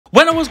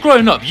When I was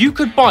growing up, you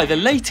could buy the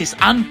latest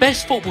and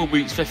best football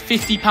boots for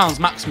 £50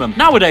 maximum.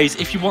 Nowadays,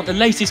 if you want the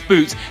latest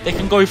boots, they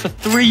can go for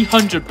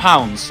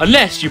 £300,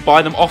 unless you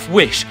buy them off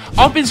Wish.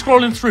 I've been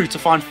scrolling through to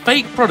find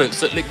fake products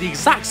that look the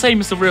exact same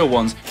as the real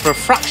ones for a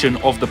fraction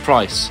of the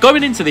price.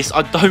 Going into this,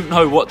 I don't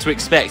know what to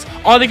expect.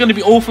 Are they going to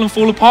be awful and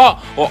fall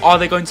apart, or are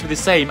they going to be the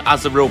same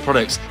as the real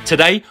products?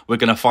 Today, we're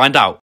going to find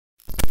out.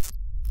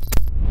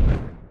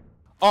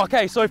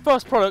 Okay, so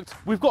first product,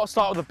 we've got to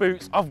start with the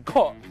boots I've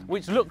got,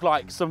 which look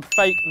like some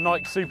fake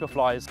Nike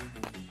Superflies.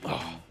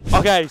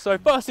 Okay, so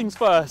first things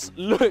first,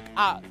 look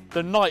at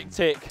the Nike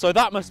tick. So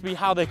that must be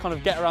how they kind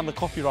of get around the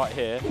copyright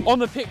here. On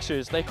the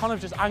pictures, they kind of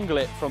just angle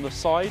it from the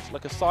side,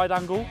 like a side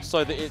angle,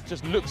 so that it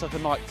just looks like a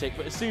Nike tick,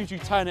 but as soon as you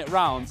turn it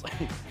round,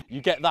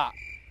 you get that.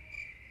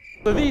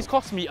 So these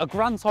cost me a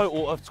grand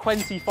total of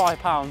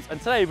 £25, and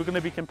today we're going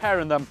to be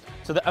comparing them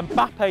to the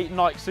Mbappe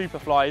Nike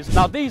Superflies.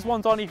 Now these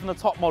ones aren't even the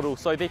top model,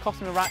 so they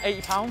cost me around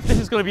 £80. This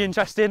is going to be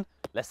interesting.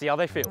 Let's see how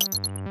they feel.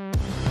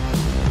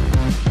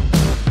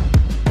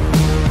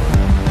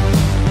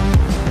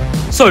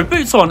 So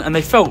boots on and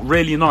they felt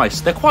really nice.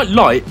 They're quite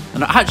light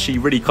and are actually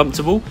really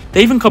comfortable.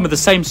 They even come with the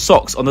same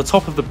socks on the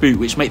top of the boot,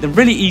 which make them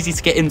really easy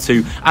to get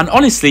into. And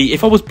honestly,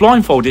 if I was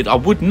blindfolded, I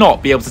would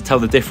not be able to tell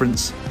the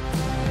difference.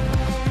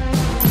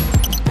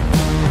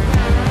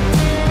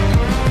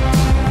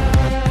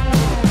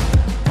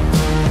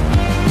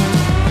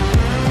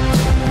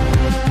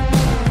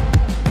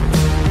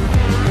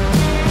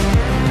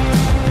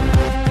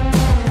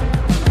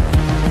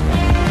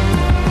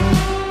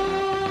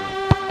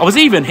 I was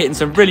even hitting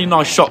some really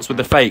nice shots with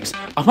the fakes.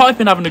 I might have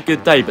been having a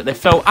good day, but they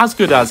felt as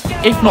good as,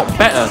 if not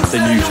better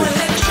than usual.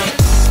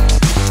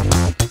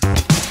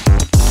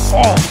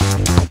 Oh.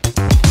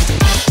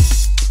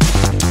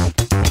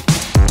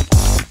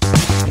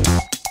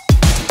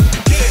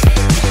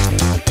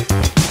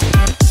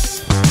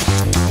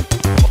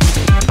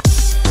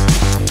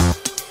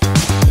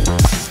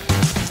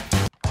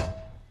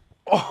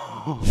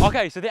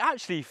 Okay, so they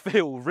actually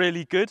feel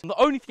really good. The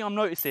only thing I'm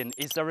noticing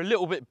is they're a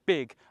little bit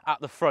big at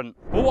the front.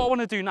 But what I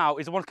want to do now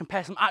is I want to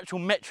compare some actual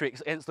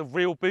metrics against the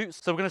real boots.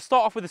 So we're going to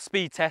start off with a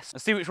speed test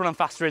and see which one I'm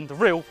faster in, the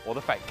real or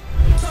the fake.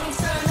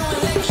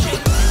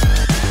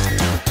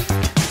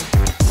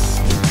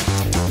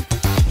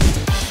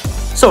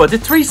 So I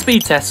did 3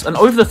 speed tests, and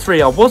over the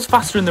 3 I was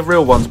faster in the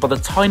real ones by the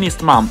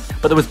tiniest amount,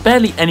 but there was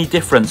barely any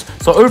difference.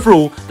 So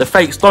overall, the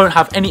fakes don't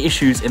have any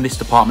issues in this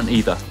department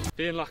either.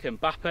 Feeling like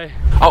Mbappe.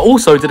 I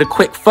also did a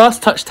quick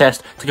first touch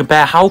test to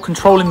compare how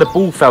controlling the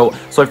ball felt,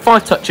 so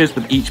 5 touches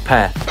with each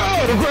pair.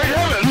 Oh, the great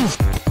heavens!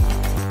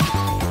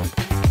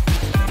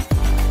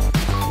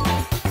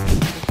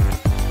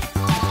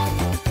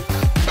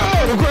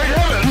 Oh, the great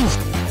heavens!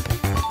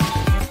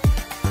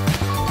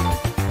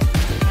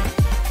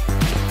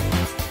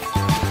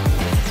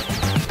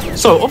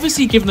 So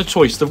obviously, given the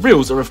choice, the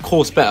reals are of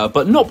course better,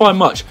 but not by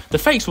much. The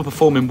fakes were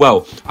performing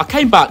well. I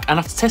came back and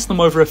after testing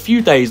them over a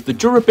few days, the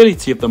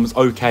durability of them was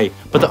okay,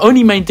 but the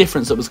only main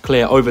difference that was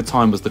clear over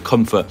time was the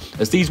comfort,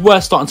 as these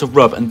were starting to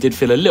rub and did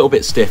feel a little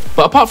bit stiff.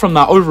 But apart from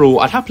that,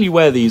 overall, I'd happily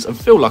wear these and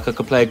feel like I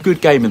could play a good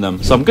game in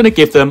them, so I'm going to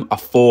give them a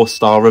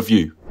 4-star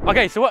review.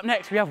 Okay, so up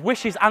next we have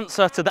Wish's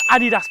answer to the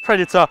Adidas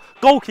Predator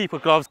goalkeeper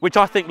gloves, which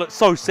I think look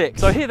so sick.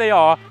 So here they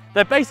are.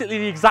 They're basically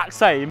the exact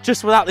same,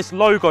 just without this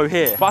logo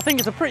here. But I think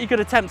it's a pretty good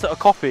attempt at a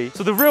copy.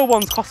 So the real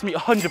ones cost me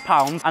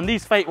 £100 and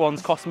these fake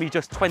ones cost me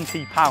just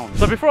 £20.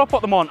 So before I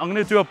put them on, I'm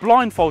going to do a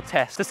blindfold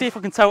test to see if I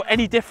can tell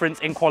any difference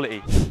in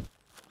quality.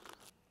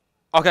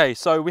 Okay,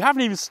 so we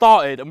haven't even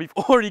started and we've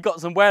already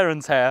got some wear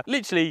and tear.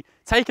 Literally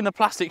taking the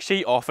plastic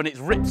sheet off and it's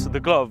ripped to the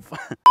glove.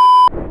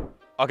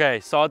 Okay,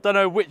 so I don't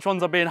know which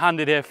ones are being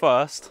handed here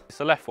first. It's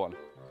the left one.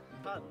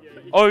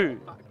 Oh,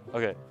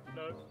 okay.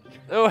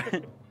 No.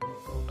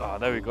 Oh,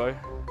 there we go.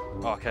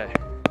 Okay.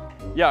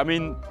 Yeah, I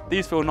mean,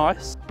 these feel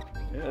nice.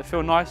 Yeah, they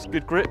feel nice,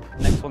 good grip.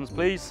 Next ones,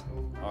 please.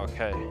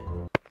 Okay.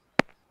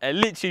 They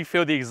literally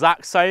feel the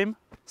exact same.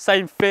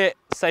 Same fit,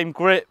 same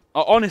grip.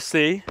 I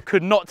honestly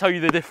could not tell you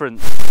the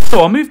difference.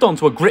 So I moved on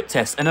to a grip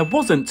test and there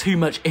wasn't too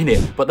much in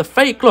it, but the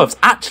fake gloves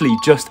actually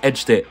just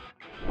edged it.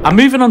 And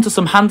moving on to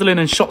some handling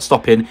and shot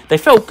stopping, they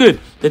felt good.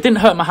 They didn't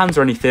hurt my hands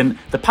or anything.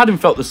 The padding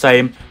felt the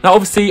same. Now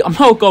obviously I'm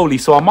not a goalie,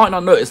 so I might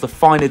not notice the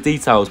finer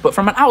details, but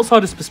from an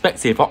outsider's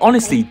perspective, I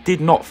honestly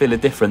did not feel a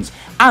difference,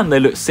 and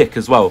they look sick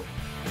as well.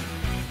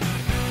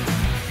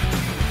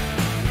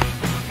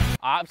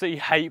 I absolutely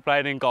hate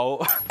playing in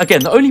goal.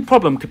 Again, the only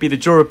problem could be the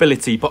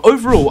durability, but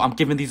overall I'm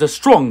giving these a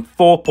strong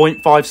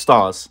 4.5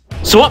 stars.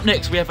 So up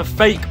next we have a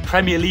fake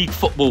Premier League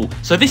football.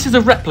 So this is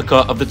a replica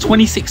of the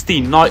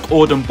 2016 Nike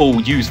Auden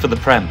ball used for the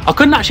Prem. I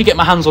couldn't actually get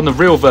my hands on the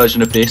real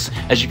version of this,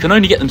 as you can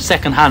only get them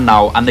second hand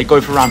now and they go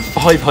for around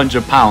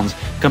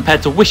 £500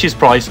 compared to Wish's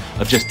price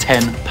of just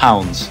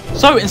 £10.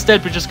 So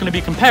instead we're just going to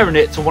be comparing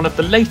it to one of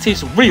the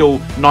latest real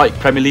Nike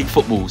Premier League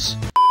footballs.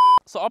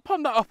 So I'll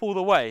pump that up all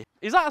the way.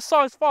 Is that a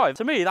size 5?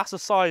 To me, that's a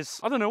size,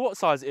 I don't know what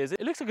size it is.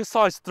 It looks like a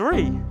size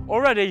 3.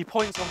 Already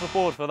points off the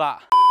board for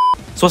that.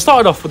 So I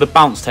started off with a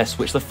bounce test,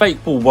 which the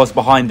fake ball was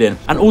behind in,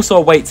 and also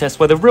a weight test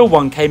where the real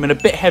one came in a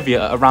bit heavier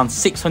at around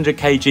 600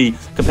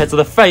 kg compared to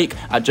the fake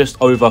at just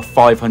over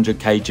 500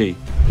 kg.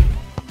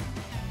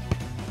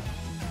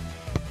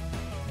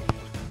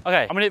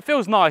 Okay, I mean, it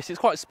feels nice, it's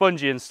quite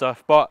spongy and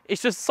stuff, but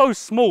it's just so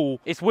small,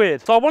 it's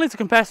weird. So I wanted to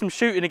compare some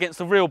shooting against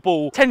the real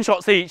ball, 10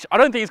 shots each. I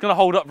don't think it's gonna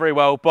hold up very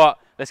well, but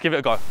let's give it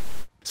a go.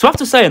 So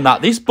after saying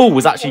that, this ball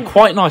was actually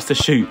quite nice to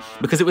shoot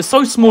because it was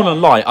so small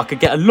and light, I could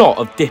get a lot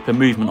of dip and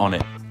movement on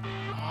it.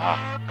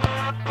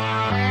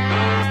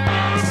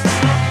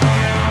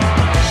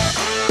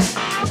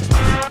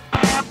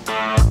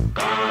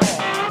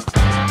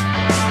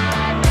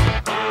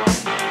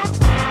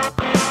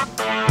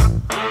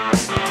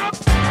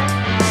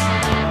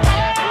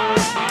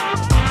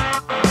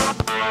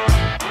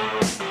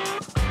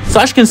 So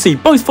as you can see,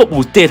 both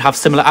footballs did have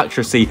similar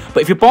accuracy,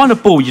 but if you're buying a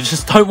ball, you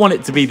just don't want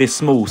it to be this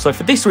small. So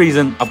for this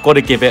reason, I've got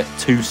to give it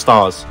 2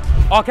 stars.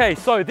 Okay,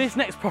 so this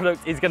next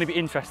product is going to be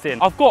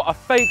interesting. I've got a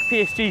fake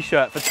PSG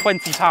shirt for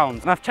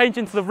 £20 and I've changed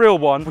into the real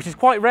one, which is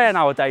quite rare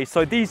nowadays.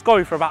 So these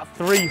go for about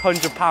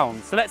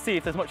 £300. So let's see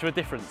if there's much of a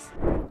difference.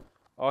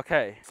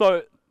 Okay,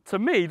 so to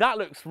me, that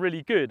looks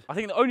really good. I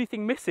think the only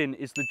thing missing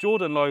is the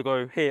Jordan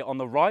logo here on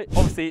the right.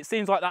 Obviously, it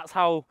seems like that's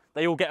how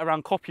they all get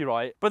around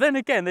copyright. But then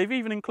again, they've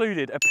even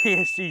included a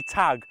PSG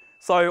tag.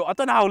 So I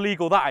don't know how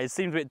legal that is,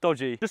 seems a bit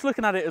dodgy. Just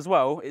looking at it as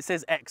well, it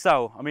says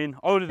XL. I mean,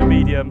 I ordered a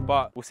medium,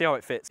 but we'll see how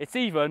it fits. It's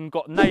even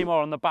got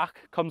Neymar on the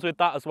back, comes with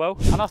that as well.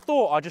 And I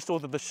thought I just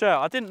ordered the shirt.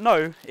 I didn't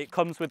know it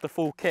comes with the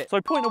full kit. So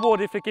point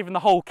awarded for giving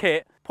the whole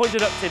kit, point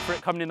deducted for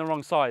it coming in the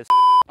wrong size.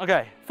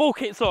 Okay, full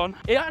kit's on.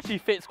 It actually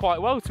fits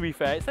quite well, to be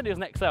fair. It said it was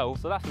an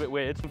XL, so that's a bit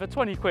weird. And for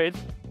 20 quid,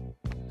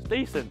 it's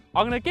decent.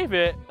 I'm gonna give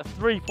it a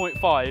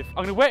 3.5. I'm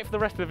gonna wait for the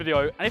rest of the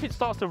video, and if it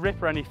starts to rip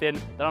or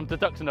anything, then I'm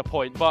deducting a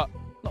point, but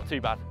not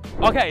too bad.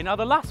 Okay, now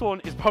the last one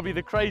is probably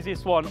the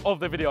craziest one of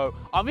the video.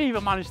 I've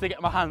even managed to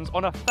get my hands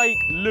on a fake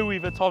Louis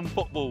Vuitton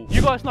football.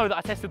 You guys know that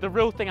I tested the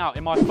real thing out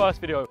in my first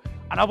video,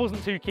 and I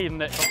wasn't too keen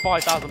on it for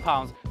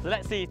 £5,000. So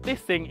let's see if this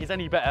thing is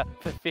any better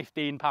for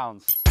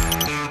 £15.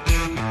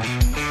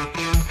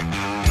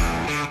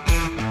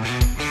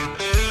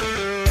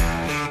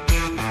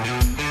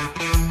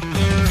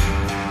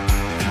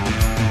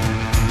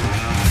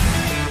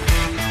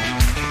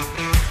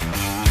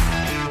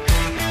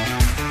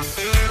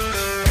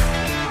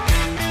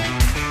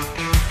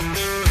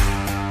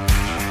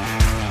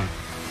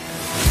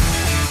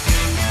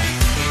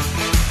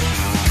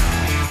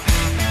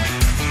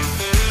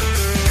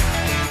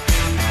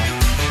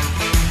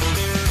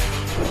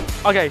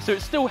 Okay, so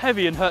it's still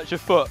heavy and hurts your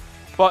foot,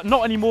 but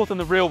not any more than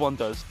the real one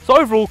does. So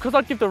overall, because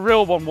I'd give the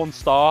real one 1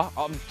 star,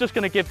 I'm just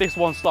going to give this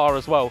 1 star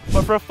as well.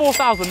 But for a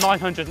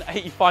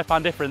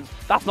 £4,985 difference,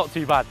 that's not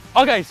too bad.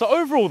 Okay, so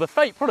overall, the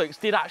fake products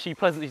did actually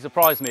pleasantly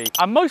surprise me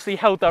and mostly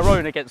held their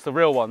own against the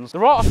real ones.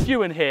 There are a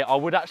few in here I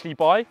would actually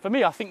buy. For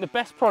me, I think the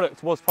best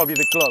product was probably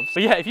the gloves.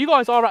 But yeah, if you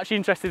guys are actually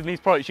interested in these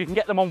products, you can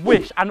get them on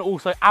Wish and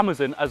also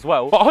Amazon as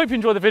well. But I hope you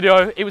enjoyed the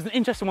video. It was an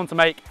interesting one to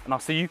make, and I'll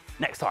see you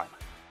next time.